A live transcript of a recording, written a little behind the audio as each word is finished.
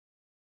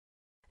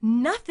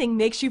Nothing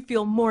makes you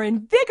feel more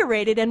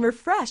invigorated and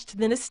refreshed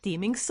than a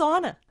steaming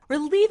sauna,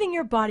 relieving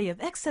your body of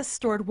excess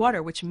stored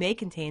water which may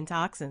contain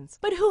toxins.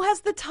 But who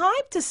has the time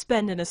to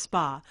spend in a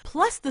spa?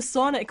 Plus, the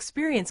sauna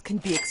experience can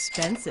be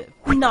expensive.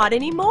 Not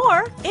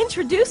anymore!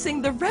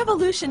 Introducing the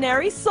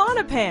revolutionary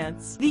Sauna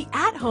Pants, the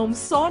at-home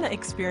sauna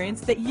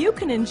experience that you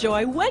can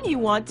enjoy when you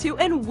want to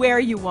and where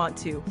you want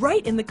to,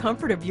 right in the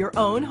comfort of your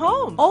own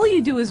home. All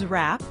you do is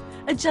wrap,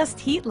 adjust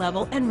heat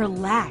level, and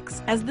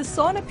relax as the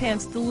Sauna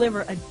Pants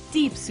deliver a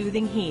deep,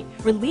 soothing heat,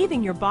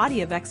 relieving your body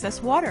of excess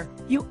water.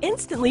 You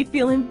instantly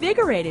feel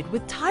invigorated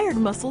with tired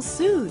muscles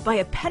soothed by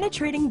a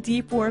penetrating,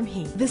 deep, warm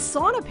heat. The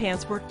Sauna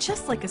Pants work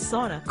just like a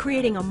sauna,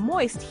 creating a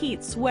moist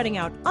heat, sweating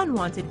out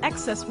unwanted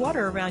excess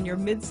water around your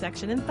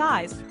midsection and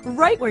thighs,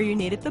 right where you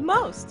need it the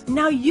most.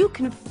 Now you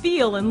can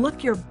feel and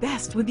look your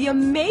best with the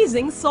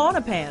amazing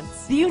Sauna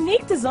Pants. The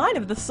unique design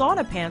of the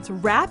Sauna Pants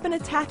wrap and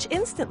attach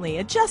instantly,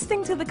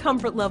 adjusting to the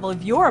comfort level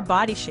of your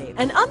body shape.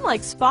 And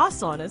unlike spa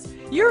saunas,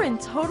 you're in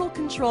total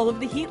control of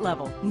the heat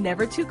level.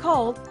 Never too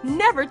cold,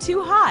 never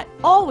too hot,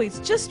 always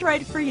just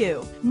right for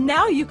you.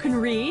 Now you can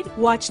read,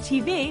 watch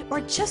TV,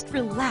 or just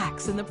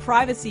relax in the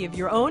privacy of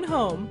your own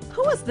home.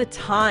 Who has the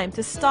time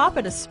to stop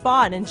at a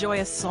spa and enjoy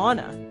a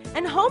sauna?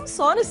 And home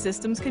sauna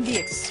systems can be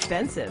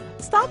expensive.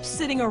 Stop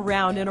sitting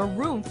around in a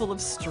room full of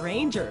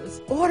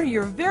strangers. Order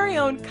your very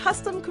own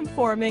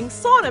custom-conforming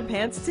Sauna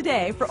Pants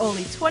today for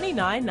only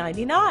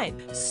 $29.99.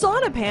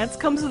 Sauna Pants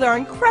comes with our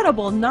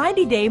incredible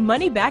 90-day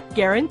money-back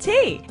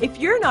guarantee. If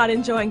you're not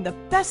enjoying the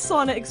best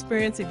sauna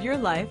experience of your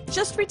life,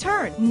 just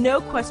return.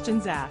 No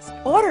questions asked.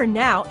 Order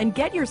now and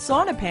get your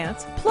Sauna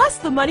Pants plus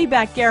the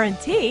money-back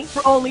guarantee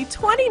for only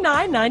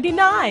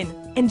 $29.99.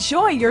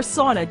 Enjoy your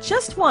sauna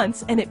just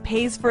once and it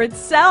pays for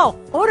itself.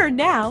 Order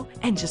now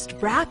and just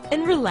wrap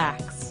and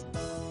relax.